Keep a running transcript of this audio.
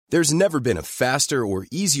There's never been a faster or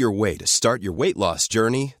easier way to start your weight loss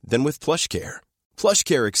journey than with PlushCare.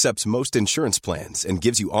 PlushCare accepts most insurance plans and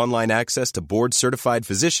gives you online access to board-certified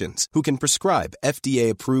physicians who can prescribe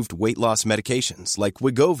FDA-approved weight loss medications like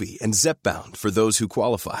Wegovy and Zepbound for those who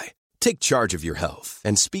qualify. Take charge of your health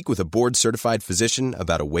and speak with a board-certified physician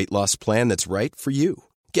about a weight loss plan that's right for you.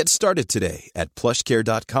 Get started today at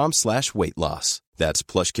plushcare.com/weight loss. That's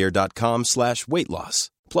plushcare.com/weight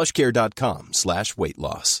loss. plushcare.com/weight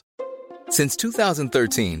loss. Since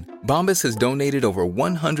 2013, Bombas has donated over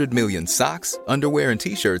 100 million socks, underwear, and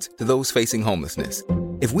T-shirts to those facing homelessness.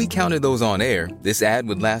 If we counted those on air, this ad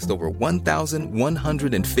would last over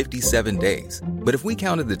 1,157 days. But if we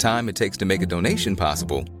counted the time it takes to make a donation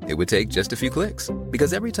possible, it would take just a few clicks.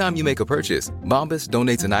 Because every time you make a purchase, Bombas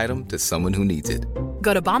donates an item to someone who needs it.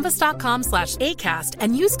 Go to bombas.com/ACAST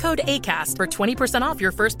and use code ACAST for 20% off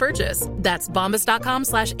your first purchase. That's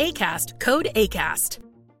bombas.com/ACAST, code ACAST.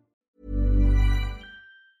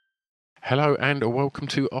 Hello and welcome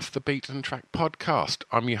to Off the Beaten Track podcast.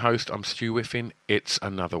 I'm your host, I'm Stu Whiffin. It's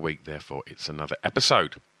another week, therefore it's another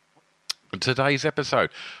episode. In today's episode,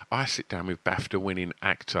 I sit down with BAFTA-winning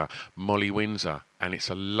actor Molly Windsor, and it's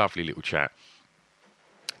a lovely little chat.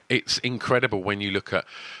 It's incredible when you look at,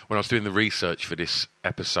 when I was doing the research for this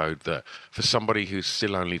episode, that for somebody who's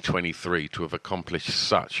still only 23 to have accomplished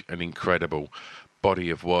such an incredible body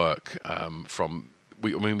of work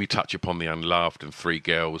we touch upon The Unloved and Three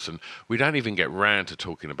Girls, and we don't even get round to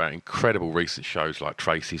talking about incredible recent shows like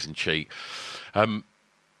Tracy's and Cheat.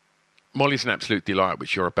 Molly's an absolute delight,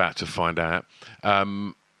 which you're about to find out.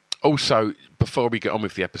 Also, before we get on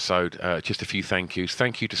with the episode, just a few thank yous.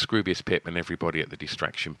 Thank you to Scroobius Pip and everybody at the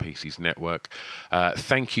Distraction Pieces Network.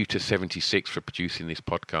 Thank you to 76 for producing this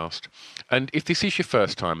podcast. And if this is your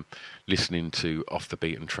first time listening to Off the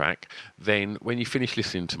Beaten Track, then when you finish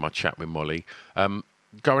listening to my chat with Molly,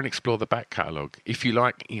 go and explore the back catalogue. If you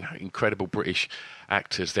like, incredible British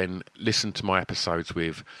actors, then listen to my episodes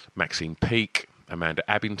with Maxine Peake, Amanda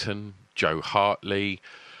Abbington, Joe Hartley,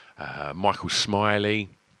 Michael Smiley.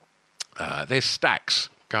 There's stacks.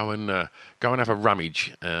 Go and have a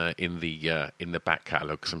rummage in the back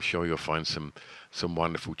catalogue, because I'm sure you'll find some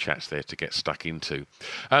wonderful chats there to get stuck into.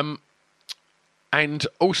 And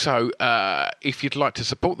also, if you'd like to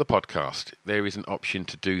support the podcast, there is an option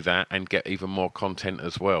to do that and get even more content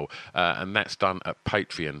as well. And that's done at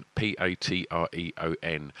Patreon,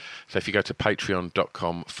 Patreon. So if you go to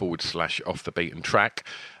patreon.com/Off the Beaten Track,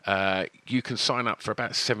 you can sign up for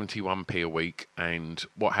about 71p a week. And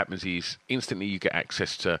what happens is instantly you get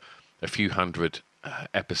access to a few hundred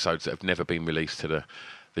episodes that have never been released to the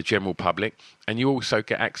general public, and you also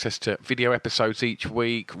get access to video episodes each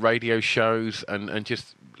week, radio shows, and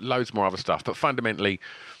just loads more other stuff. But fundamentally,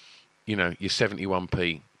 your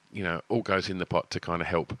 71p, all goes in the pot to kind of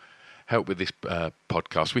help with this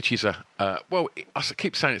podcast, which is I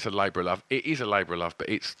keep saying it's a labour of love. It is a labour of love, but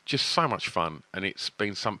it's just so much fun, and it's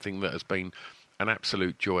been something that has been an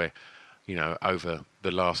absolute joy, over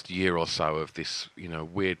the last year or so of this,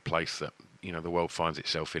 weird place that, the world finds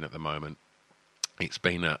itself in at the moment. It's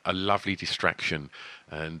been a lovely distraction,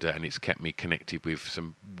 and it's kept me connected with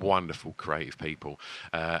some wonderful creative people.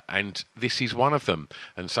 And this is one of them.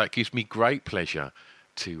 And so it gives me great pleasure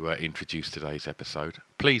to introduce today's episode.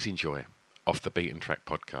 Please enjoy Off the Beaten Track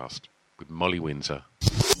podcast with Molly Windsor.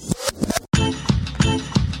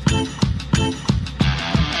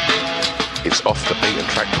 It's Off the Beaten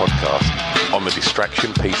Track podcast on the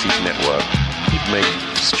Distraction Pieces Network with me,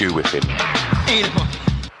 Stu Whiffin.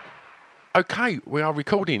 Okay, we are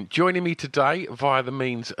recording. Joining me today via the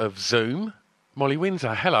means of Zoom, Molly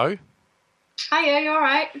Windsor. Hello. Hiya, you all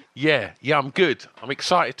right? Yeah, I'm good. I'm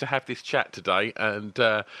excited to have this chat today, and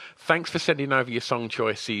thanks for sending over your song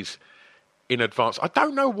choices in advance. I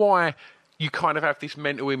don't know why you kind of have this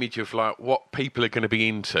mental image of like what people are going to be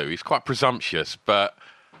into. It's quite presumptuous, but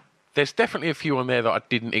there's definitely a few on there that I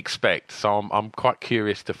didn't expect, so I'm quite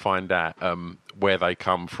curious to find out where they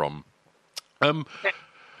come from.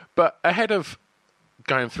 But ahead of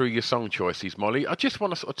going through your song choices, Molly, I just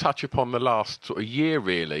want to sort of touch upon the last sort of year,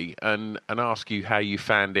 really, and ask you how you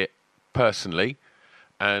found it personally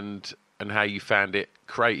and how you found it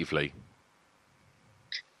creatively.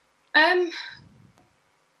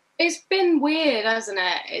 It's been weird, hasn't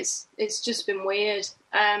it? It's just been weird.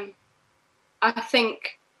 I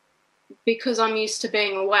think because I'm used to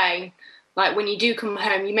being away, like when you do come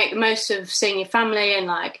home, you make the most of seeing your family, and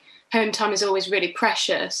like home time is always really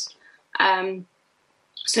precious.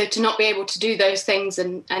 So to not be able to do those things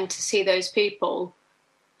and to see those people,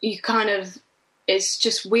 you kind of, it's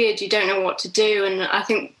just weird. You don't know what to do. And I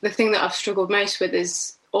think the thing that I've struggled most with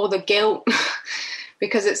is all the guilt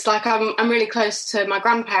because it's like I'm really close to my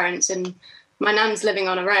grandparents, and my nan's living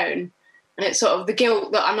on her own, and it's sort of the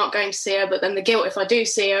guilt that I'm not going to see her, but then the guilt if I do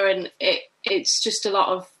see her, and it's just a lot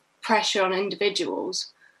of pressure on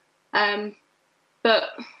individuals. But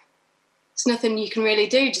it's nothing you can really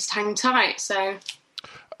do, just hang tight. So.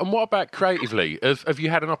 And what about creatively? Have you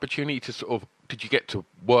had an opportunity to sort of, did you get to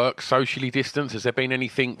work socially distance? Has there been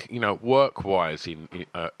anything, work-wise in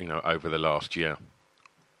over the last year?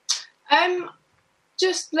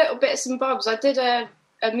 Just little bits and bobs. I did a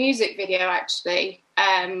music video actually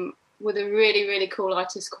with a really, really cool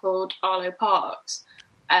artist called Arlo Parks.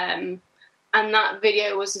 And that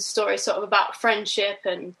video was a story sort of about friendship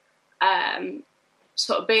and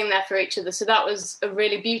sort of being there for each other. So that was a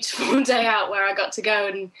really beautiful day out where I got to go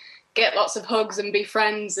and get lots of hugs and be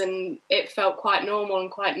friends, and it felt quite normal and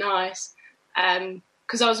quite nice.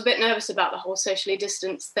 Because I was a bit nervous about the whole socially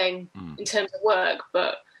distanced thing in terms of work,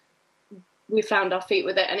 but we found our feet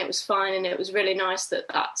with it and it was fine, and it was really nice that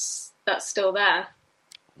that's still there.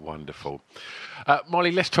 Wonderful.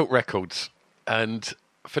 Molly, let's talk records. And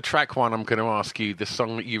for track one, I'm going to ask you the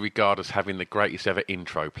song that you regard as having the greatest ever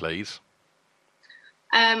intro, please.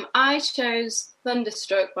 I chose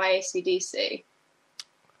Thunderstruck by AC/DC.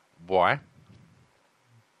 Why?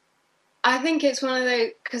 I think it's one of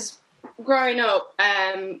the, because growing up,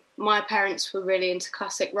 my parents were really into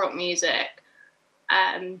classic rock music.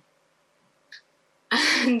 And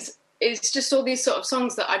it's just all these sort of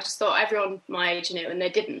songs that I just thought everyone my age knew, and they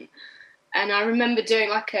didn't. And I remember doing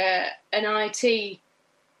like an IT,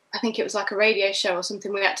 I think it was like a radio show or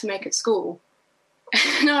something we had to make at school.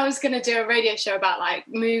 And I was going to do a radio show about like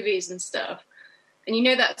movies and stuff. And you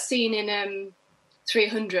know that scene in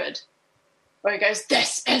 300 where he goes,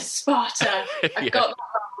 "This is Sparta." I got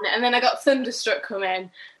that on, and then I got Thunderstruck come in,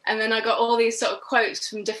 and then I got all these sort of quotes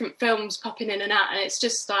from different films popping in and out. And it's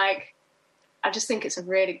just like, I just think it's a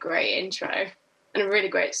really great intro and a really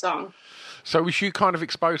great song. So was you kind of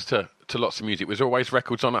exposed to lots of music? Was there always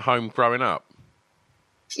records on at home growing up?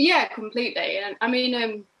 Yeah, completely. And I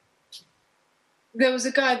mean, there was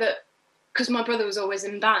a guy that, because my brother was always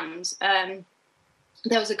in bands, there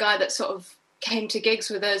was a guy that sort of came to gigs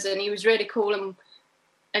with us, and he was really cool,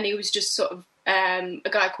 and he was just sort of a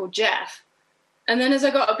guy called Jeff. And then as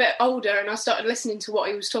I got a bit older and I started listening to what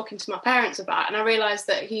he was talking to my parents about, and I realised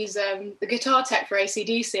that he's the guitar tech for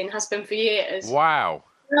AC/DC and has been for years. Wow.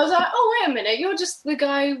 And I was like, oh, wait a minute, you're just the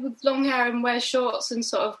guy with long hair and wears shorts and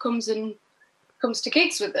sort of comes to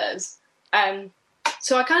gigs with us.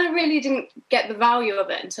 So I kind of really didn't get the value of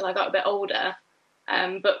it until I got a bit older.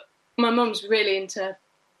 But my mum's really into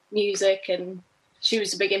music, and she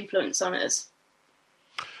was a big influence on us.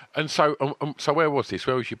 And so where was this?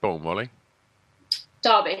 Where was you born, Molly?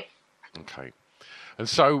 Derby. Okay. And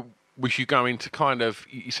so was you going to kind of,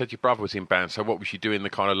 you said your brother was in band, so what was you doing, the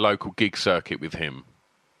kind of local gig circuit with him?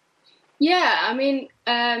 Yeah, I mean,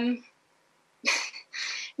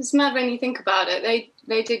 it's mad when you think about it.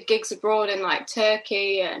 They did gigs abroad in like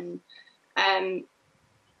Turkey, and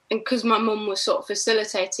because my mum was sort of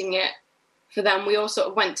facilitating it for them, we all sort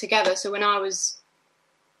of went together. So when I was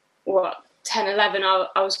 10, 11,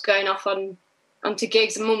 I was going off onto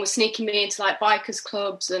gigs, and mum was sneaking me into like bikers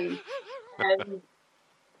clubs, and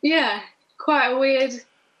yeah, quite a weird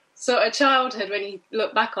sort of childhood when you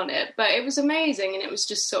look back on it. But it was amazing, and it was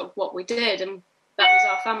just sort of what we did, and that was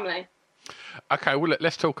our family. Okay, well,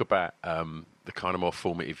 let's talk about the kind of more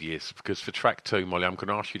formative years, because for track two, Molly, I'm going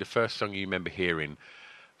to ask you the first song you remember hearing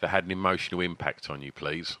that had an emotional impact on you,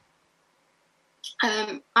 please.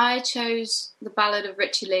 I chose The Ballad of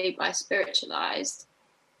Richie Lee by Spiritualized.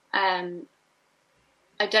 I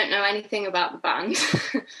don't know anything about the band,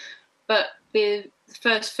 but the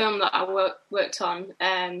first film that I worked on,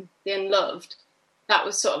 The Unloved, that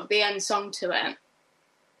was sort of the end song to it.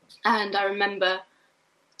 And I remember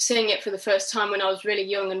seeing it for the first time when I was really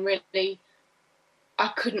young, and really I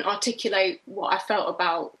couldn't articulate what I felt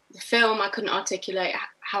about the film. I couldn't articulate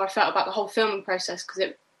how I felt about the whole filming process, because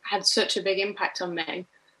it had such a big impact on me.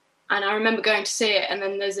 And I remember going to see it, and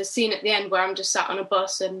then there's a scene at the end where I'm just sat on a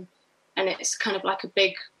bus, and it's kind of like a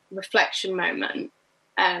big reflection moment.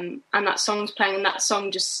 And that song's playing, and that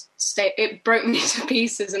song just it broke me to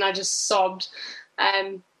pieces, and I just sobbed.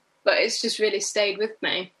 But it's just really stayed with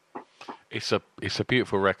me. It's a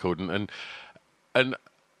beautiful record, and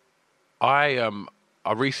I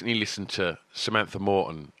recently listened to Samantha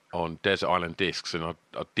Morton on Desert Island Discs, and I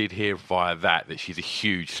did hear via that she's a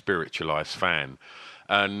huge Spiritualized fan,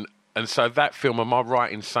 and so that film, am I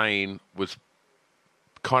right in saying, was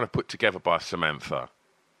kind of put together by Samantha?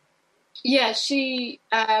 Yeah, she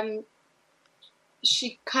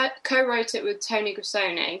co-wrote it with Tony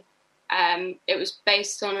Grisoni, It was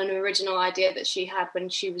based on an original idea that she had when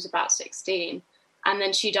she was about 16, and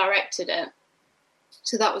then she directed it.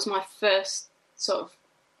 So that was my first sort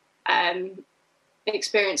of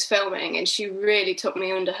experience filming, and she really took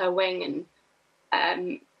me under her wing,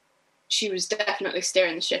 and she was definitely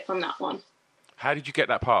steering the ship on that one. How did you get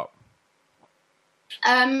that part?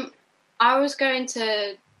 I was going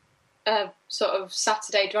to a sort of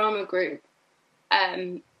Saturday drama group,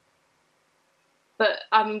 but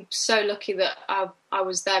I'm so lucky that I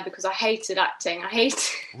was there because I hated acting.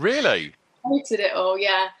 Really? Hated it all,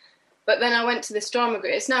 yeah. But then I went to this drama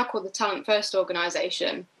group. It's now called the Talent First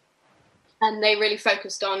organisation, and they really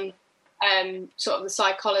focused on sort of the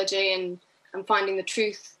psychology and finding the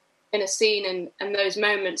truth in a scene and those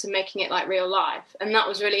moments and making it like real life. And that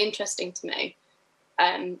was really interesting to me.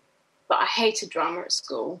 But I hated drama at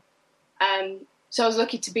school. So I was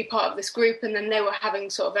lucky to be part of this group, and then they were having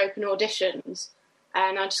sort of open auditions,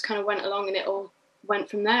 and I just kind of went along, and it all went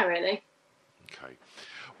from there, really. Okay.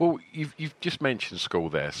 Well, you've just mentioned school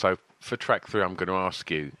there. So for track 3, I'm going to ask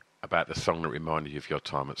you about the song that reminded you of your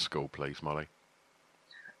time at school, please, Molly.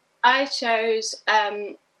 I chose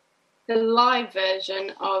the live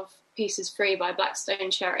version of Pieces Free by Black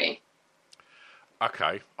Stone Cherry.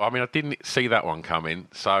 Okay. I mean, I didn't see that one coming.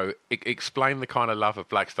 So explain the kind of love of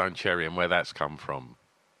Black Stone Cherry and where that's come from.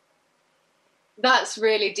 That's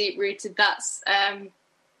really deep-rooted. That's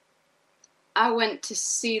I went to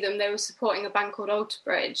see them. They were supporting a band called Alter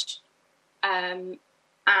Bridge, and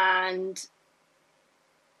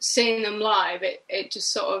seeing them live, it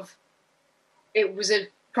just sort of, it was a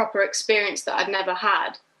proper experience that I'd never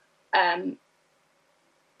had, and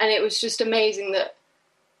it was just amazing that,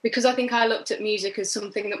 because I think I looked at music as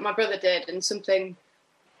something that my brother did and something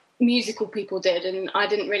musical people did, and I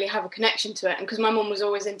didn't really have a connection to it. And because my mum was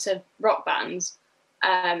always into rock bands,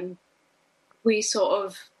 we sort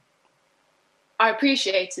of, I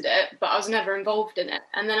appreciated it, but I was never involved in it.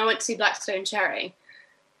 And then I went to see Black Stone Cherry,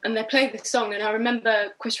 and they played this song, and I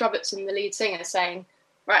remember Chris Robertson, the lead singer, saying,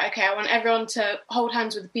 right, okay, I want everyone to hold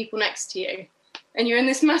hands with the people next to you. And you're in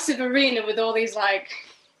this massive arena with all these, like,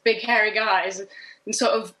 big hairy guys, and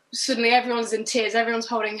sort of suddenly everyone's in tears, everyone's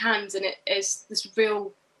holding hands, and it is this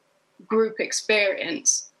real group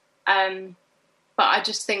experience. But I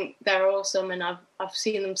just think they're awesome, and I've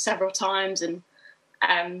seen them several times, and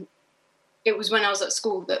it was when I was at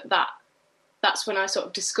school that's when I sort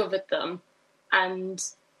of discovered them. And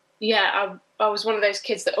yeah, I was one of those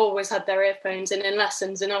kids that always had their earphones in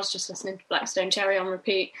lessons, and I was just listening to Black Stone Cherry on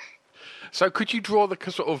repeat. So could you draw the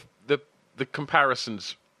sort of the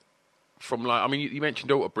comparisons from, like, I mean, you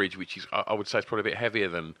mentioned Alter Bridge, which is, I would say, is probably a bit heavier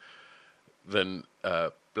than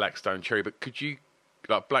Black Stone Cherry, but could you,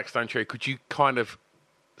 like Black Stone Cherry, could you kind of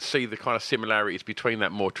see the kind of similarities between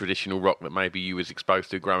that more traditional rock that maybe you was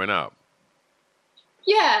exposed to growing up?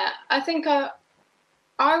 Yeah, I think I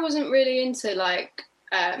wasn't really into, like,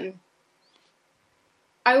 I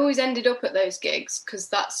always ended up at those gigs because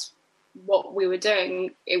that's what we were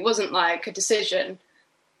doing. It wasn't like a decision.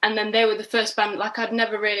 And then they were the first band, like, I'd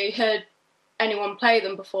never really heard anyone play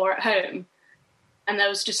them before at home. And there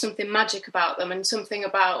was just something magic about them, and something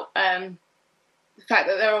about the fact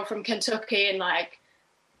that they're all from Kentucky, and, like,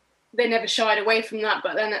 they never shied away from that.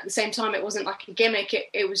 But then at the same time, it wasn't like a gimmick.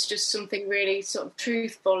 It was just something really sort of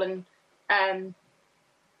truthful. And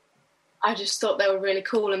I just thought they were really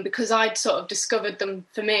cool. And because I'd sort of discovered them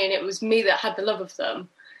for me, and it was me that had the love of them,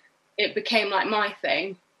 it became like my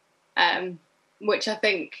thing. Which I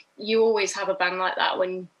think you always have a band like that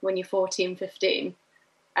when you're 14, 15.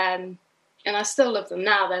 And I still love them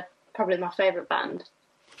now. They're probably my favourite band.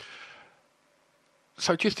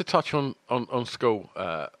 So just to touch on school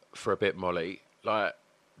for a bit, Molly, like,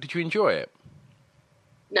 did you enjoy it?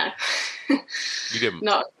 No. You didn't?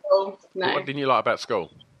 Not at all, no. What didn't you like about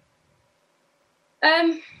school?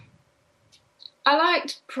 I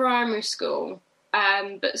liked primary school,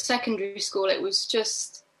 but secondary school, it was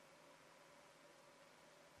just...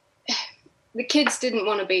 The kids didn't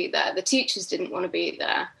want to be there. The teachers didn't want to be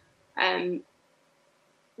there.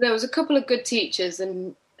 There was a couple of good teachers,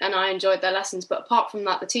 and I enjoyed their lessons. But apart from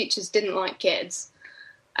that, the teachers didn't like kids.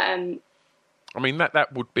 I mean,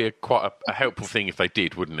 that would be quite a helpful thing if they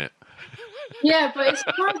did, wouldn't it? Yeah, but it's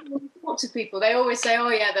hard when you talk to people. They always say, oh,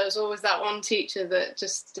 yeah, there was always that one teacher that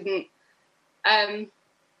just didn't...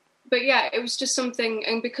 But yeah, it was just something...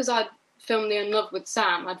 And because I'd filmed The Unloved with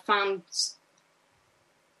Sam, I'd found...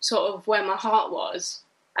 sort of where my heart was,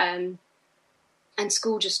 and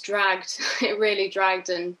school just dragged. It really dragged,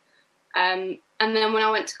 and then when I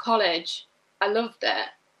went to college, I loved it,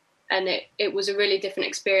 and it was a really different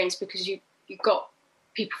experience because you got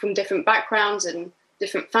people from different backgrounds and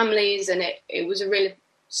different families, and it was a really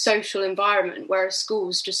social environment, whereas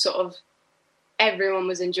schools just sort of everyone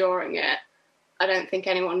was enjoying it. I don't think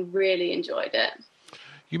anyone really enjoyed it.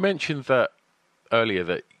 You mentioned that earlier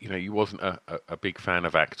that you wasn't a big fan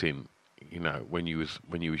of acting, when you was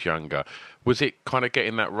younger. Was it kind of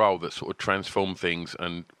getting that role that sort of transformed things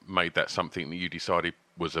and made that something that you decided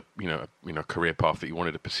was a career path that you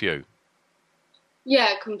wanted to pursue?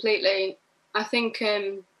 Yeah, completely. I think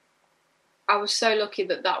I was so lucky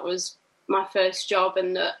that was my first job,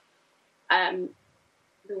 and that the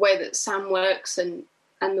way that Sam works and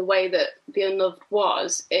the way that The Unloved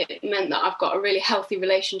was, it meant that I've got a really healthy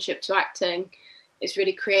relationship to acting. It's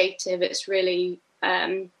really creative. It's really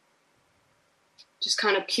just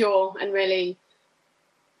kind of pure and really,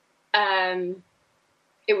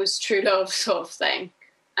 it was true love sort of thing.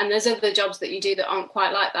 And there's other jobs that you do that aren't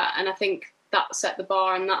quite like that. And I think that set the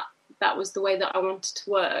bar, and that was the way that I wanted to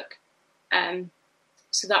work.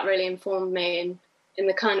 So that really informed me in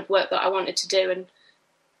the kind of work that I wanted to do.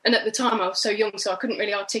 And at the time I was so young, so I couldn't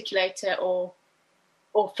really articulate it or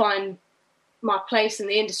find my place in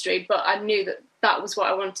the industry. But I knew that was what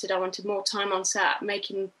I wanted. I wanted more time on set,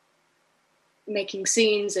 making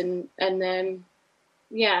scenes, and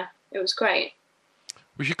yeah, it was great.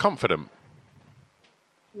 Was you confident?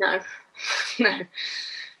 No, no.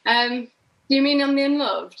 Do you mean on The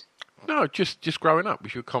Unloved? No, just growing up.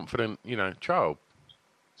 Was you a confident, child?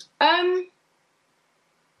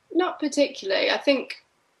 Not particularly. I think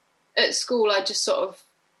at school I just sort of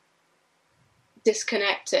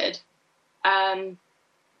disconnected. And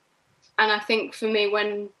I think for me,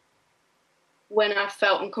 when I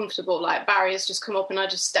felt uncomfortable, like barriers just come up and I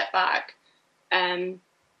just step back. And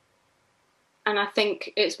I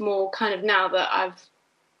think it's more kind of now that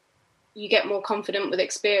you get more confident with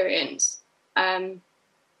experience. But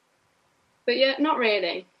yeah, not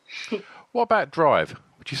really. What about drive?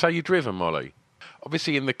 Would you say you're driven, Molly?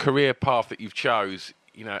 Obviously, in the career path that you've chose,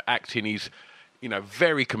 acting is,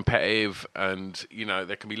 very competitive, and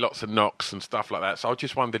there can be lots of knocks and stuff like that. So I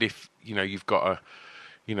just wondered if you've got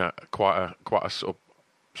quite a sort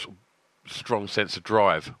of strong sense of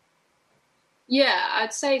drive. Yeah,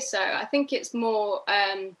 I'd say so. I think it's more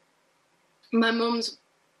my mum's.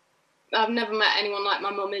 I've never met anyone like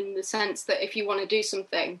my mum in the sense that if you want to do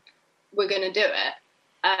something, we're going to do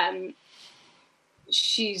it.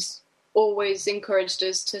 She's always encouraged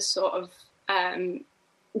us to sort of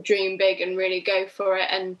dream big and really go for it.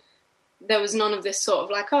 And there was none of this sort of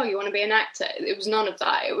like, oh, you want to be an actor? It was none of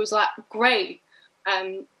that. It was like, great,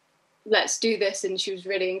 let's do this. And she was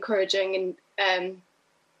really encouraging. And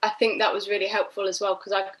I think that was really helpful as well,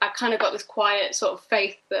 because I kind of got this quiet sort of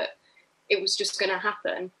faith that it was just going to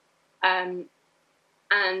happen. And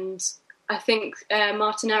I think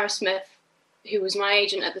Martin Arrowsmith, who was my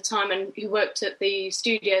agent at the time and who worked at the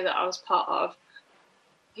studio that I was part of,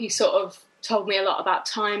 he sort of told me a lot about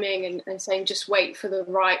timing and saying just wait for the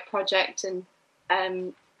right project. And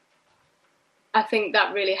I think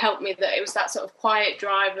that really helped me, that it was that sort of quiet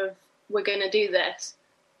drive of we're going to do this.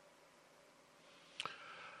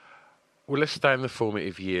 Well, let's stay in the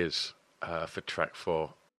formative years for track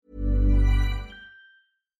 4.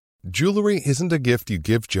 Jewelry isn't a gift you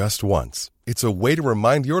give just once. It's a way to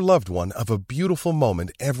remind your loved one of a beautiful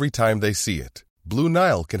moment every time they see it. Blue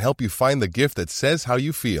Nile can help you find the gift that says how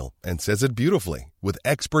you feel and says it beautifully, with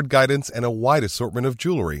expert guidance and a wide assortment of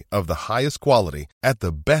jewelry of the highest quality at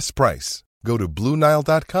the best price. Go to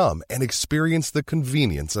BlueNile.com and experience the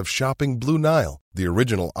convenience of shopping Blue Nile, the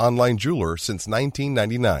original online jeweler since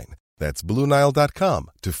 1999. That's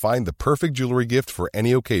BlueNile.com to find the perfect jewelry gift for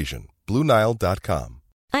any occasion. BlueNile.com.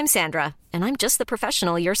 I'm Sandra, and I'm just the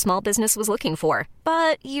professional your small business was looking for.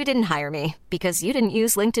 But you didn't hire me because you didn't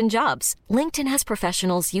use LinkedIn Jobs. LinkedIn has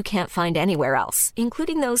professionals you can't find anywhere else,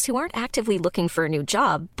 including those who aren't actively looking for a new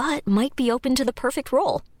job, but might be open to the perfect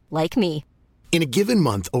role, like me. In a given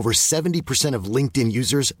month, over 70% of LinkedIn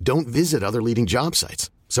users don't visit other leading job sites.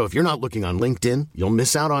 So if you're not looking on LinkedIn, you'll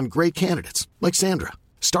miss out on great candidates like Sandra.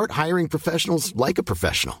 Start hiring professionals like a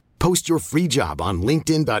professional. Post your free job on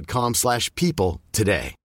linkedin.com/people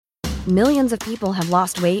today. Millions of people have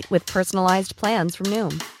lost weight with personalized plans from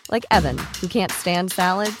Noom. Like Evan, who can't stand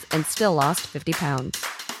salads and still lost 50 pounds.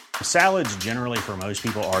 Salads generally for most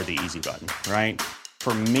people are the easy button, right?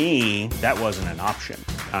 For me, that wasn't an option.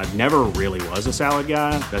 I never really was a salad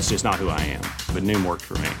guy. That's just not who I am. But Noom worked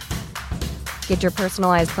for me. Get your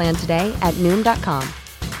personalized plan today at Noom.com.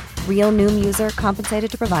 Real Noom user compensated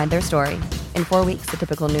to provide their story. In 4 weeks, the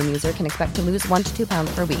typical Noom user can expect to lose 1 to 2 pounds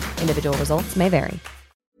per week. Individual results may vary.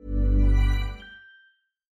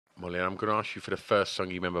 Molly, I'm going to ask you for the first song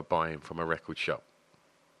you remember buying from a record shop.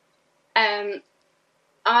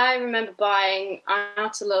 I remember buying I'm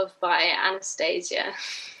Out of Love by Anastasia.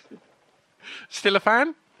 Still a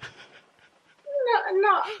fan?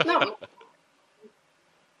 Not.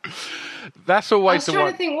 That's always the one. I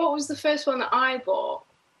was trying to think, what was the first one that I bought?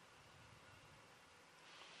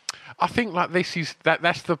 I think like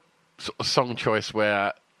that's the sort of song choice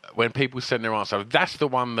where when people send their answer, that's the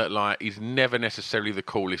one that like is never necessarily the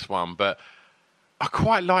coolest one, but I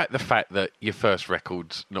quite like the fact that your first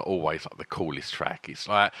record's not always like the coolest track. It's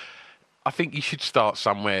like, I think you should start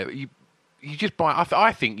somewhere. You just buy.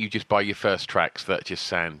 I think you just buy your first tracks that just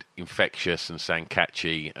sound infectious and sound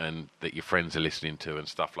catchy, and that your friends are listening to and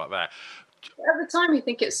stuff like that. At the time, you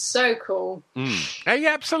think it's so cool.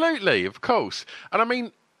 Yeah, absolutely, of course. And I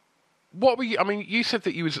mean, what were you? I mean, you said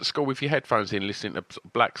that you was at school with your headphones in, listening to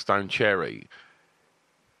Black Stone Cherry.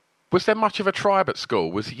 Was there much of a tribe at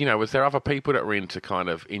school? Was there other people that were into kind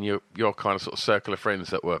of in your kind of sort of circle of friends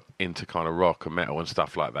that were into kind of rock and metal and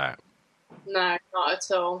stuff like that? No, not at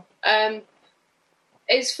all.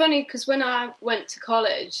 It's funny because when I went to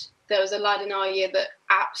college, there was a lad in our year that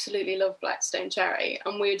absolutely loved Black Stone Cherry,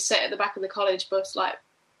 and we would sit at the back of the college bus, like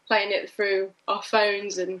playing it through our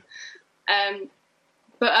phones. And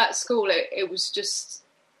but at school, it was just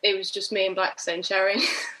me and Black Stone Cherry.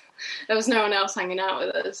 There was no one else hanging out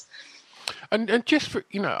with us. And just for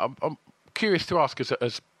I'm curious to ask,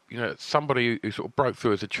 as somebody who sort of broke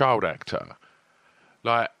through as a child actor,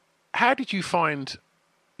 like, how did you find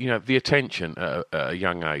the attention at a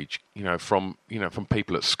young age, from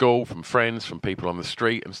people at school, from friends, from people on the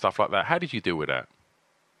street and stuff like that? How did you deal with that?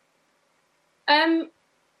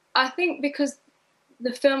 I think because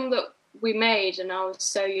the film that we made and I was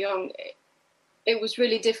so young, it was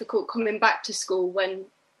really difficult coming back to school when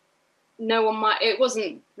no one it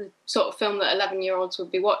wasn't the sort of film that 11-year-olds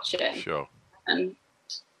would be watching. Sure.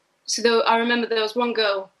 So I remember there was one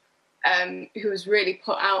girl who was really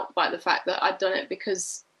put out by the fact that I'd done it,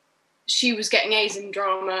 because she was getting A's in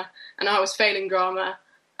drama and I was failing drama.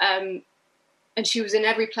 And she was in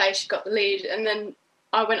every play, she got the lead. And then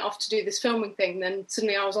I went off to do this filming thing. Then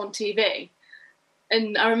suddenly I was on TV.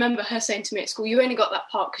 And I remember her saying to me at school, "You only got that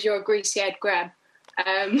part because you're a greasy-haired grab."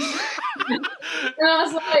 And I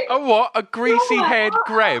was like... A what? A greasy-haired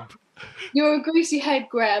grab? You're a greasy-haired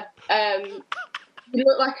grab. You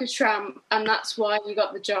look like a tramp, and that's why you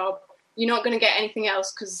got the job. You're not going to get anything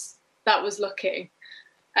else because that was lucky.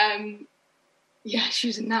 Yeah, she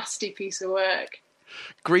was a nasty piece of work.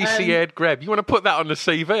 Greasy-haired grab. You want to put that on the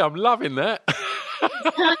CV? I'm loving that.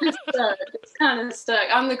 It's kind of stuck.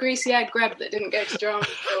 I'm the greasy-haired grab that didn't go to drama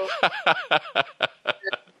school.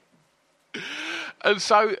 And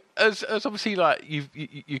so, as obviously, like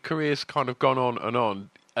your career's kind of gone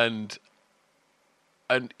on, and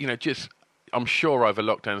just I'm sure over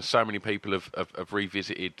lockdown, so many people have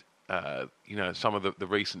revisited, some of the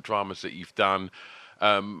recent dramas that you've done.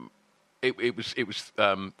 It was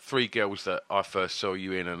Three Girls that I first saw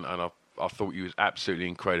you in, and I thought you was absolutely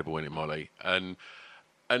incredible in it, Molly. And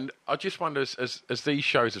I just wonder, as these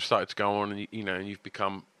shows have started to go on, and and you've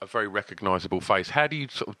become a very recognisable face, how do you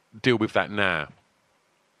sort of deal with that now?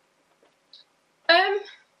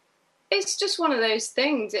 It's just one of those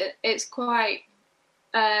things. It's quite.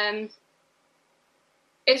 It's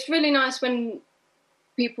really nice when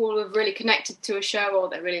people have really connected to a show, or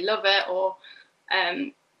they really love it, or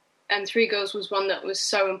and Three Girls was one that was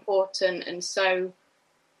so important, and so.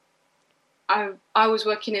 I was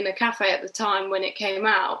working in a cafe at the time when it came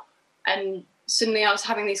out, and suddenly I was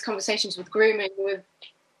having these conversations with grooming with,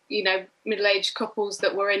 middle-aged couples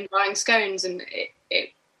that were in buying scones, and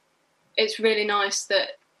it's really nice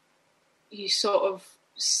that you sort of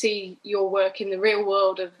see your work in the real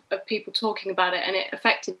world of people talking about it and it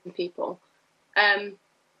affecting people.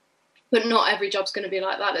 But not every job's going to be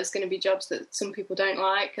like that. There's going to be jobs that some people don't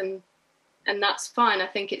like, and that's fine. I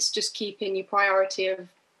think it's just keeping your priority of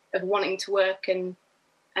wanting to work, and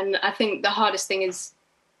I think the hardest thing is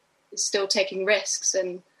still taking risks,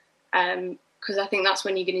 and because I think that's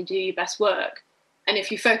when you're going to do your best work. And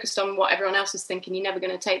if you focused on what everyone else is thinking, you're never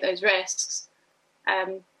going to take those risks.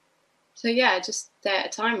 So yeah, just day at a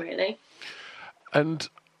time, really. And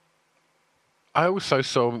I also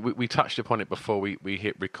saw, we touched upon it before we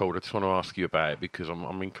hit record. I just want to ask you about it because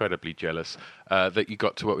I'm incredibly jealous that you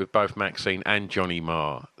got to work with both Maxine and Johnny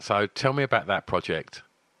Marr. So tell me about that project.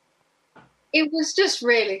 It was just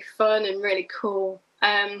really fun and really cool.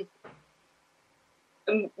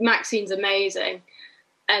 Maxine's amazing.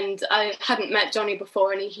 And I hadn't met Johnny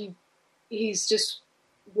before, and he's just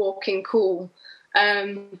walking cool.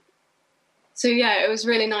 So yeah, it was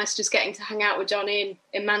really nice just getting to hang out with Johnny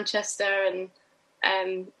in Manchester,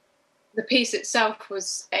 and the piece itself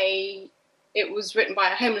was a it was written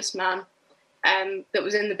by a homeless man that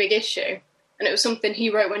was in The Big Issue. And it was something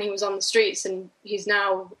he wrote when he was on the streets, and he's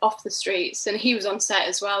now off the streets. And he was on set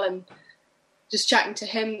as well, and just chatting to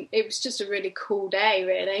him, it was just a really cool day,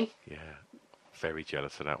 really. Yeah, very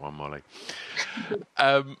jealous of that one, Molly.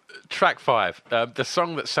 Track 5, the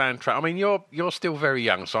song that soundtrack. I mean, you're still very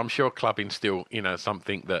young, so I'm sure clubbing's still,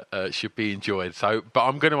 something that should be enjoyed. So, but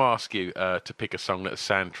I'm going to ask you to pick a song that has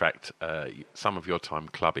soundtracked some of your time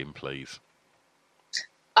clubbing, please.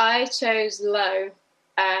 I chose "Low"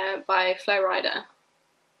 by Flo Rida.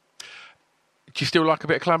 Do you still like a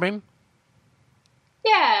bit of clubbing?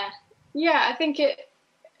 Yeah, I think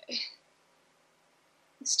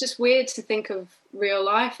it's just weird to think of real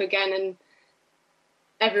life again and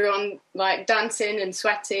everyone like dancing and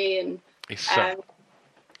sweaty and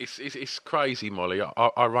it's crazy, Molly.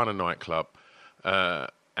 I run a nightclub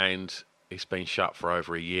and it's been shut for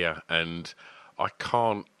over a year, and I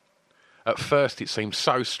can't. At first, it seemed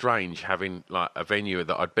so strange having like a venue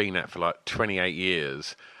that I'd been at for like 28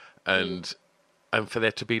 years, and for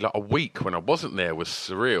there to be like a week when I wasn't there was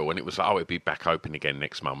surreal. And it was like, it'd be back open again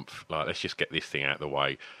next month. Like, let's just get this thing out of the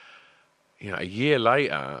way. A year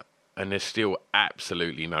later, and there's still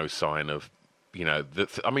absolutely no sign of,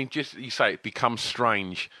 just you say it becomes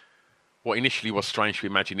strange. What initially was strange to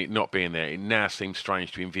imagine it not being there, it now seems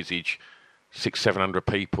strange to envisage 600-700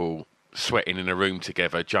 people sweating in a room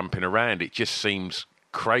together, jumping around. It just seems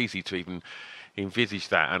crazy to even envisage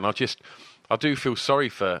that. And I do feel sorry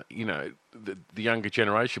for, the younger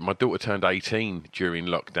generation. My daughter turned 18 during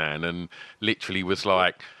lockdown and literally was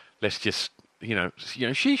like, let's just,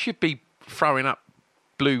 she should be throwing up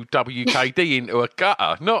blue WKD into a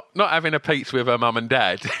gutter, not having a pizza with her mum and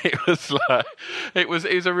dad. It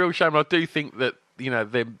was a real shame. I do think that,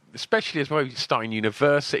 especially as well starting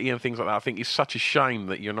university and things like that, I think it's such a shame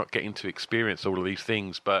that you're not getting to experience all of these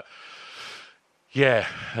things. But yeah,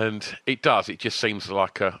 and it just seems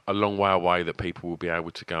like a long way away that people will be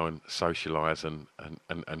able to go and socialise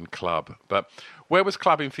and club. But where was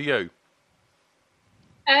clubbing for you?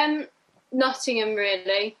 Nottingham,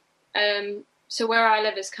 really. So where I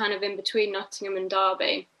live is kind of in between Nottingham and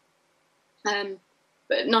Derby.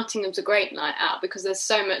 But Nottingham's a great night out because there's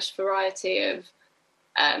so much variety of,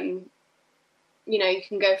 you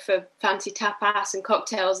can go for fancy tapas and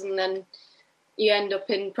cocktails, and then you end up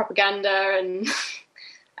in propaganda, and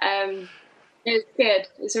it's good.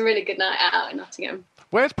 It's a really good night out in Nottingham.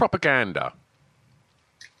 Where's propaganda?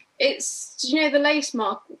 It's, the Lace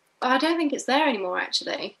Market. I don't think it's there anymore,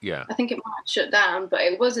 actually. Yeah. I think it might have shut down, but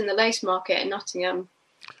it was in the Lace Market in Nottingham.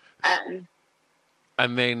 And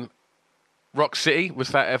then Rock City, was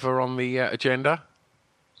that ever on the agenda?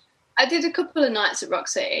 I did a couple of nights at Rock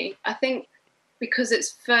City. I think because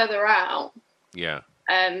it's further out. Yeah.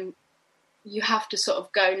 You have to sort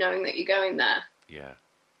of go knowing that you're going there. Yeah.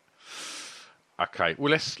 Okay,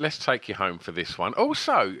 well, let's take you home for this one.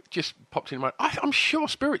 Also, just popped in my... I'm sure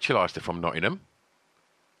Spiritualised are from Nottingham.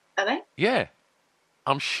 Are they? Yeah.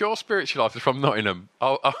 I'm sure Spiritualised are from Nottingham.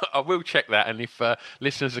 I will check that, and if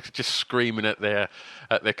listeners are just screaming at their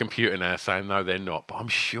computer now saying, no, they're not, but I'm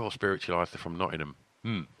sure Spiritualised are from Nottingham.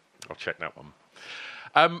 I'll check that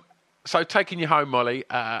one. So taking you home, Molly,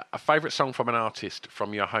 a favourite song from an artist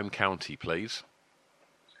from your home county, please.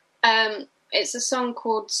 It's a song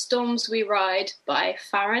called Storms We Ride by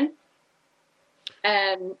Farron.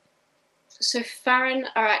 So Farron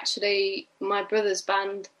are actually my brother's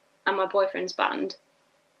band and my boyfriend's band.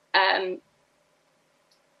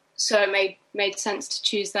 So it made sense to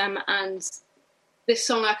choose them. And this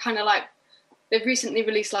song I kind of like. They've recently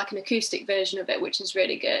released like an acoustic version of it, which is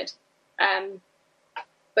really good.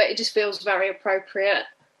 But it just feels very appropriate.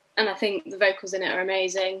 And I think the vocals in it are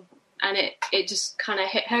amazing. And it just kind of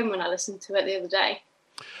hit home when I listened to it the other day.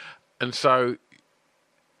 And so,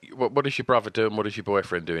 what does your brother do and what does your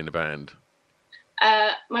boyfriend do in the band?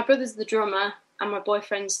 My brother's the drummer and my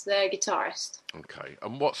boyfriend's the guitarist. Okay.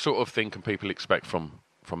 And what sort of thing can people expect from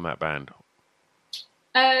that band?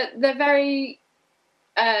 They're very...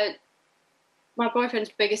 my boyfriend's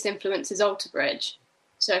biggest influence is Alter Bridge.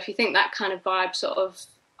 So if you think that kind of vibe, sort of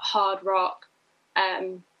hard rock,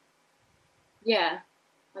 yeah,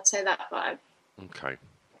 I'd say that vibe. Okay.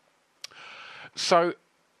 So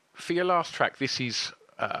for your last track, this is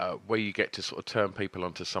where you get to sort of turn people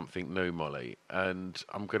onto something new, Molly. And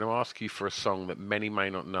I'm going to ask you for a song that many may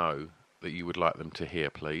not know that you would like them to hear,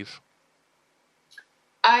 please.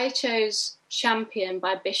 I chose Champion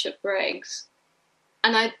by Bishop Briggs.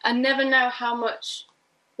 And I never know how much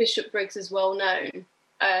Bishop Briggs is well known.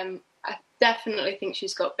 I definitely think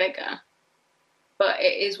she's got bigger. but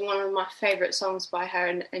it is one of my favourite songs by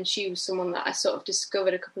her, and she was someone that I sort of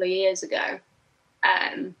discovered a couple of years ago.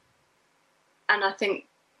 And I think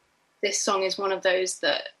this song is one of those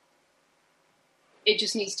that it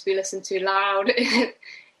just needs to be listened to loud.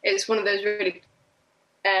 It's one of those really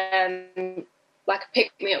like a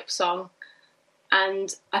pick-me-up song,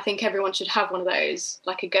 and I think everyone should have one of those,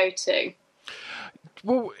 like a go-to.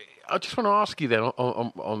 Well, I just want to ask you then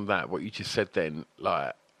on that, what you just said then,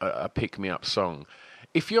 like a pick-me-up song.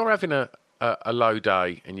 If you're having a low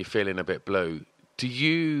day and you're feeling a bit blue, do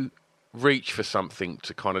you reach for something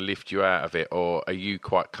to kind of lift you out of it, or are you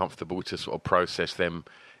quite comfortable to sort of process them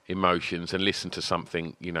emotions and listen to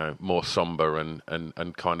something, you know, more somber and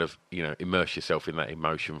kind of, you know, immerse yourself in that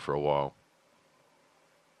emotion for a while?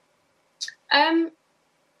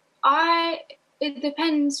 It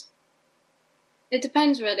depends. It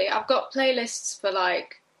depends really. I've got playlists for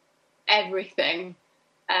like everything.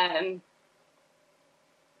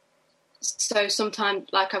 So sometimes,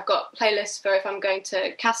 like, I've got playlists for if I'm going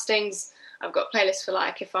to castings. I've got playlists for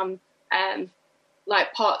like if I'm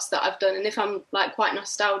like parts that I've done, and if I'm like quite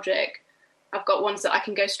nostalgic, I've got ones that I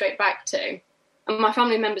can go straight back to. And my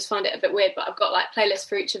family members find it a bit weird, but I've got like playlists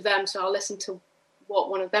for each of them, so I'll listen to what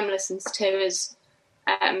one of them listens to.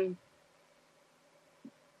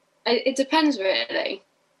 It depends really.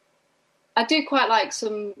 I do quite like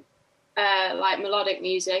some like melodic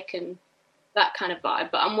music and that kind of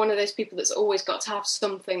vibe, but I'm one of those people that's always got to have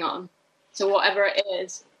something on. So whatever it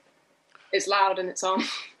is, it's loud and it's on.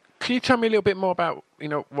 Can you tell me a little bit more about, you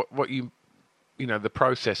know, what you know, the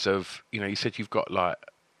process of, you know, you said you've got like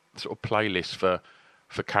sort of playlists for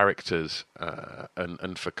characters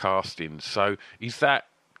and for castings. So is that,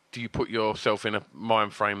 do you put yourself in a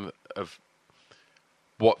mind frame of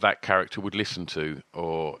what that character would listen to,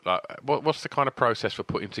 or like what's the kind of process for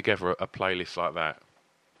putting together a playlist like that?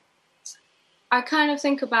 I kind of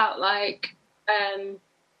think about like,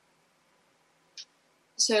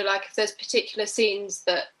 so like if there's particular scenes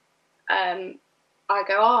that I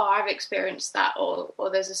go, oh, I've experienced that, or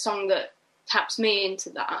there's a song that taps me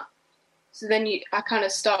into that. So then I kind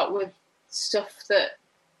of start with stuff that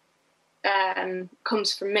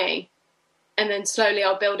comes from me, and then slowly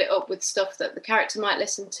I'll build it up with stuff that the character might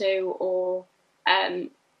listen to, or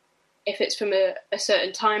if it's from a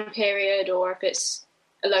certain time period, or if it's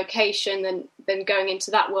a location, then going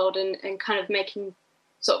into that world and kind of making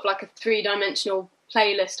sort of like a 3-dimensional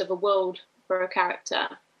playlist of a world for a character.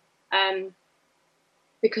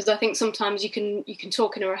 Because I think sometimes you can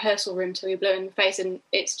talk in a rehearsal room till you're blue in the face, and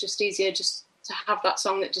it's just easier just to have that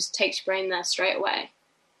song that just takes your brain there straight away.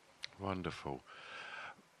 Wonderful.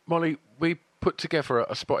 Molly, we put together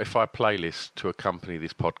a Spotify playlist to accompany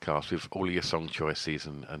this podcast with all of your song choices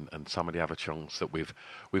and some of the other songs that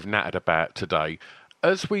we've nattered about today.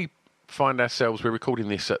 As we find ourselves, we're recording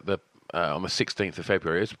this at on the 16th of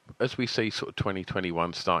February, as we see sort of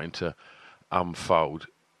 2021 starting to unfold,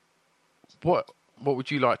 what would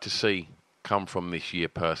you like to see come from this year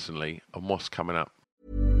personally, and what's coming up?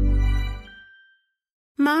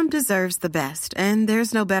 Mom deserves the best, and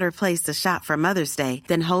there's no better place to shop for Mother's Day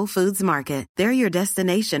than Whole Foods Market. They're your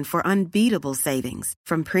destination for unbeatable savings,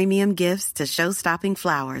 from premium gifts to show-stopping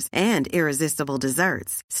flowers and irresistible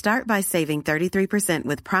desserts. Start by saving 33%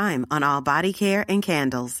 with Prime on all body care and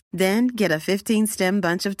candles. Then get a 15-stem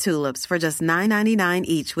bunch of tulips for just $9.99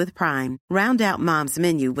 each with Prime. Round out Mom's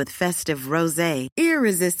menu with festive rosé,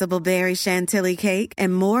 irresistible berry chantilly cake,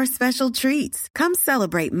 and more special treats. Come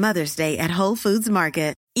celebrate Mother's Day at Whole Foods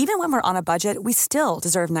Market. Even when we're on a budget, we still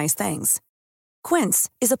deserve nice things. Quince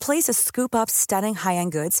is a place to scoop up stunning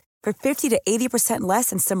high-end goods for 50 to 80%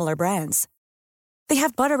 less than similar brands. They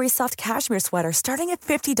have buttery soft cashmere sweaters starting at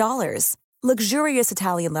 $50, luxurious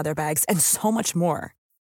Italian leather bags, and so much more.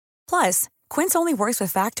 Plus, Quince only works with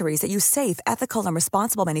factories that use safe, ethical, and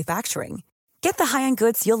responsible manufacturing. Get the high-end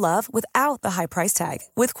goods you'll love without the high price tag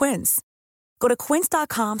with Quince. Go to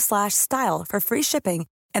quince.com/style for free shipping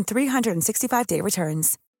and 365-day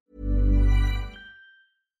returns.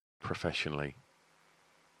 Professionally?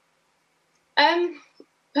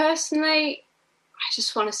 Personally, I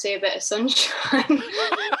just want to see a bit of sunshine.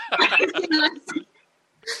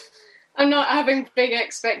 I'm not having big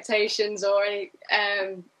expectations or any.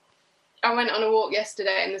 I went on a walk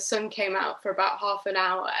yesterday and the sun came out for about half an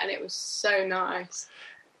hour and it was so nice.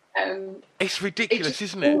 It's ridiculous,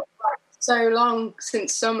 isn't it? So long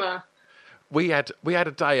since summer. We had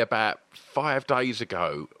a day about 5 days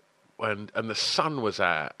ago, and the sun was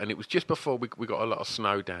out, and it was just before we got a lot of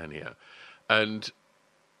snow down here, and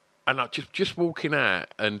I just walking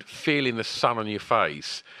out and feeling the sun on your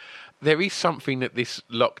face. There is something that this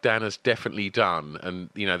lockdown has definitely done, and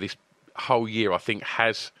you know, this whole year, I think,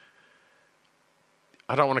 has...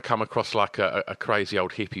 I don't want to come across like a crazy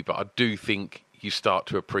old hippie, but I do think you start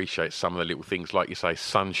to appreciate some of the little things, like you say,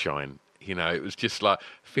 sunshine. You know, it was just like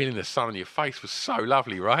feeling the sun on your face was so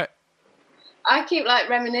lovely, right? I keep like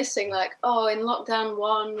reminiscing, like, oh, in lockdown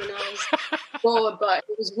 1, when I was bored, but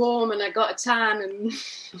it was warm and I got a tan, and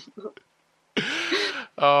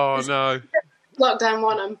oh no, lockdown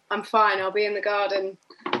 1, I'm fine. I'll be in the garden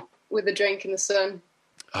with a drink in the sun.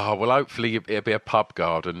 Oh, well, hopefully it'll be a pub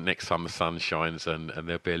garden next time the sun shines, and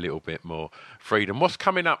there'll be a little bit more freedom. What's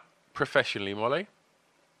coming up professionally, Molly?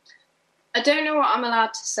 I don't know what I'm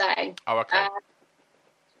allowed to say. Oh, okay.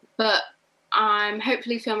 But I'm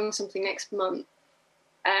hopefully filming something next month.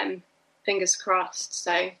 Fingers crossed.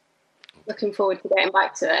 So looking forward to getting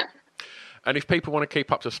back to it. And if people want to keep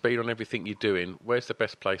up to speed on everything you're doing, where's the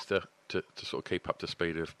best place to sort of keep up to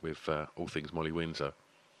speed with all things Molly Windsor?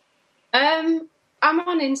 I'm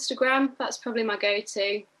on Instagram. That's probably my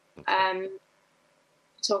go-to.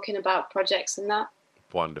 Talking about projects and that.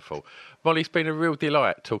 Wonderful. Molly, it's been a real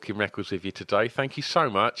delight talking records with you today. Thank you so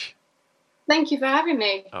much. Thank you for having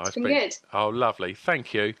me. It's been good. Oh, lovely.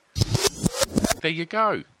 Thank you. There you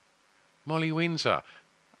go. Molly Windsor.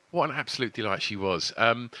 What an absolute delight she was.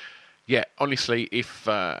 Yeah, honestly, if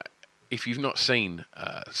you've not seen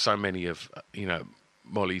so many of,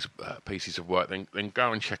 Molly's pieces of work, then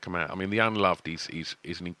go and check them out. I mean, The Unloved is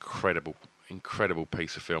an incredible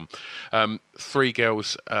piece of film. Three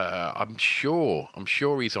Girls, I'm sure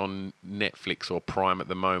he's on Netflix or Prime at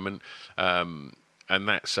the moment, and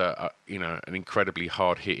that's an incredibly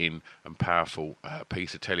hard-hitting and powerful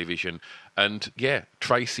piece of television. And yeah,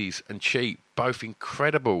 Tracy's and Cheap, both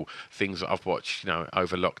incredible things that I've watched,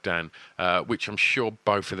 over lockdown, which I'm sure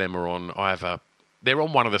both of them are on either. They're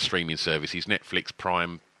on one of the streaming services, Netflix,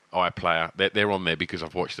 Prime, iPlayer. They're on there because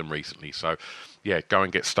I've watched them recently. So, yeah, go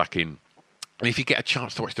and get stuck in. And if you get a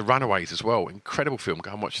chance to watch The Runaways as well, incredible film,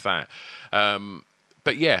 go and watch that.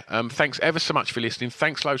 But yeah, thanks ever so much for listening.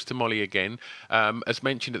 Thanks loads to Molly again. As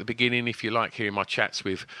mentioned at the beginning, if you like hearing my chats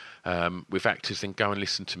with actors, then go and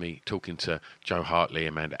listen to me talking to Joe Hartley,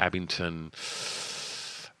 Amanda Abington,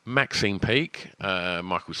 Maxine Peake,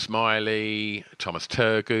 Michael Smiley, Thomas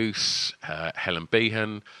Turgoose, Helen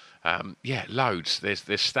Behan. Yeah, loads.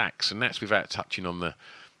 There's stacks, and that's without touching on the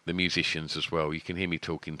musicians as well. You can hear me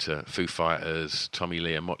talking to Foo Fighters, Tommy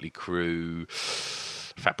Lee, Motley Crue,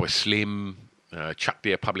 Fatboy Slim, Chuck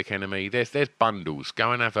D, Public Enemy. There's bundles.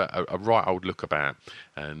 Go and have a right old look about,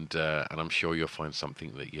 and I'm sure you'll find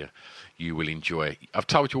something that you will enjoy. I've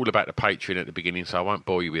told you all about the Patreon at the beginning, so I won't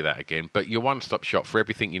bore you with that again. But your one-stop shop for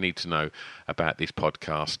everything you need to know about this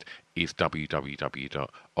podcast is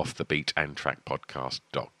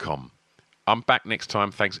www.offthebeatentrackpodcast.com. I'm back next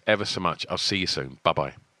time. Thanks ever so much. I'll see you soon.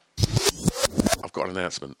 Bye-bye. I've got an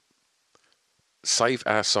announcement. Save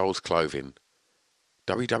Our Souls Clothing.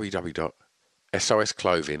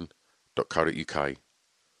 www.sosclothing.co.uk.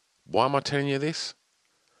 Why am I telling you this?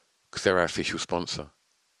 Because they're our official sponsor.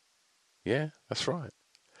 Yeah, that's right.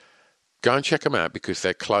 Go and check them out because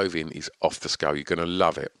their clothing is off the scale. You're going to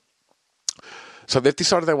love it. So they've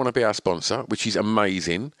decided they want to be our sponsor, which is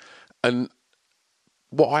amazing. And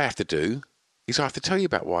what I have to do is I have to tell you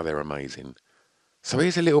about why they're amazing. So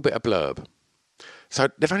here's a little bit of blurb. So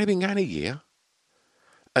they've only been going a year.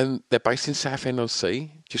 And they're based in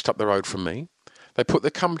Southend-on-Sea, just up the road from me. They put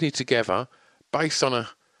the company together based on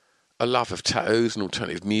a love of tattoos and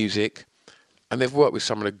alternative music. And they've worked with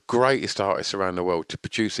some of the greatest artists around the world to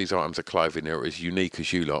produce these items of clothing that are as unique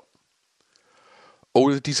as you lot. All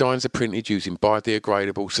of the designs are printed using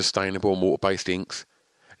biodegradable, sustainable and water-based inks.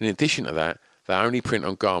 In addition to that, they only print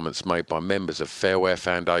on garments made by members of Fair Wear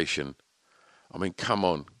Foundation. I mean, come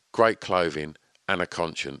on, great clothing and a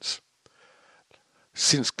conscience.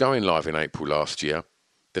 Since going live in April last year,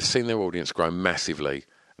 they've seen their audience grow massively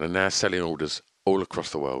and are now selling orders all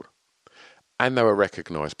across the world. And they were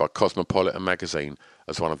recognised by Cosmopolitan magazine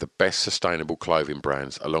as one of the best sustainable clothing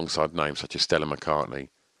brands alongside names such as Stella McCartney.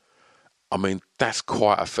 I mean, that's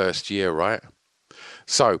quite a first year, right?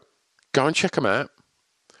 So, go and check them out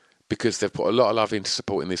because they've put a lot of love into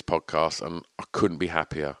supporting this podcast and I couldn't be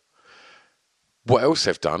happier. What else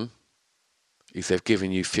they've done is they've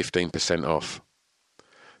given you 15% off.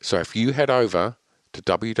 So if you head over to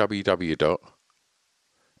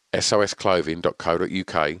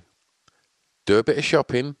www.sosclothing.co.uk, do a bit of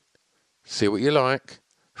shopping, see what you like,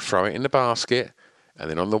 throw it in the basket, and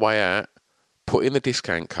then on the way out, put in the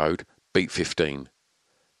discount code BEAT15,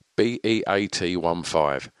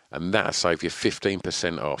 BEAT15, and that'll save you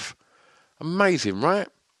 15% off. Amazing, right?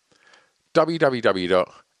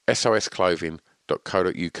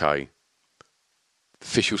 www.sosclothing.co.uk.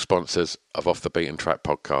 official sponsors of Off the Beaten Track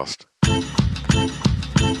podcast.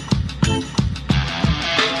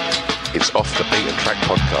 It's Off the Beaten Track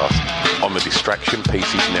podcast on the Distraction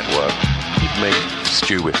Pieces Network with me,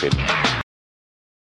 Stu Whiffen.